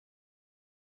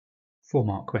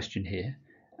4-mark question here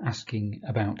asking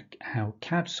about how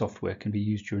CAD software can be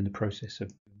used during the process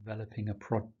of developing a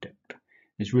product.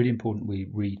 It's really important we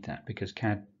read that because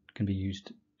CAD can be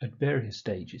used at various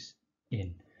stages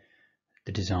in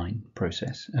the design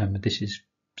process. This is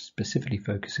specifically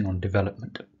focusing on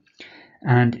development,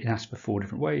 and it asks for 4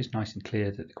 different ways. Nice and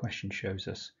clear that the question shows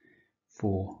us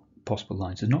 4 possible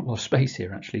lines. There's not a lot of space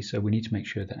here actually, so we need to make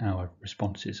sure that our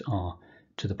responses are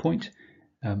to the point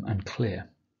and clear.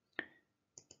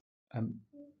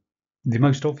 The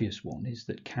most obvious one is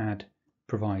that CAD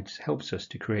helps us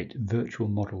to create virtual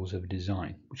models of a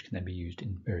design, which can then be used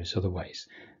in various other ways.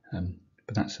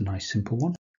 But that's a nice simple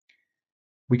one.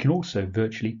 We can also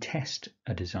virtually test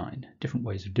a design. Different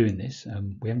ways of doing this.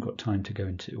 We haven't got time to go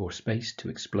into or space to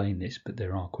explain this, but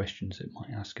there are questions that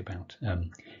might ask about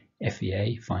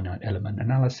FEA, finite element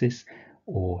analysis,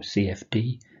 or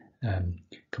CFD,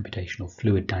 computational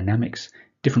fluid dynamics,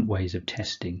 different ways of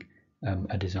testing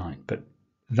a design. But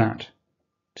that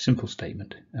simple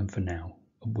statement for now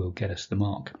will get us the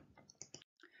mark.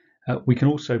 We can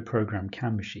also program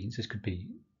CAM machines. This could be,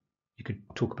 you could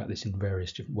talk about this in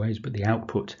various different ways, but the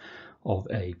output of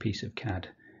a piece of CAD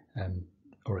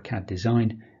or a CAD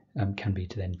design can be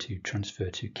to transfer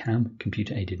to CAM,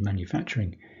 computer-aided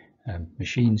manufacturing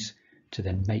machines, to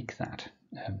then make that.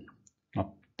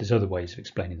 There's other ways of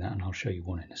explaining that, and I'll show you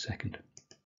one in a second.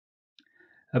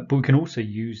 But we can also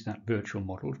use that virtual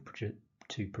model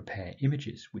to prepare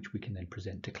images, which we can then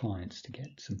present to clients to get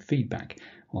some feedback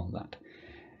on that.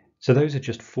 So those are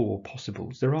just 4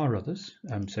 possibles. There are others.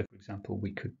 So for example,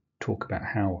 we could talk about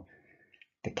how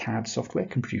the CAD software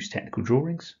can produce technical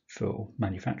drawings for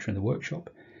manufacture in the workshop.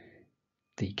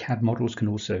 The CAD models can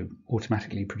also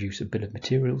automatically produce a bill of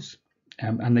materials.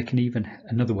 And they can even,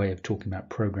 another way of talking about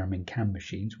programming CAM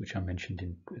machines, which I mentioned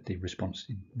in the response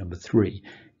in number 3,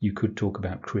 you could talk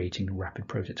about creating a rapid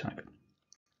prototype.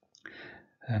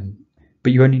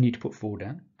 But you only need to put 4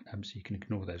 down, so you can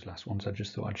ignore those last ones. I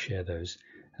just thought I'd share those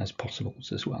as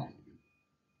possibles as well.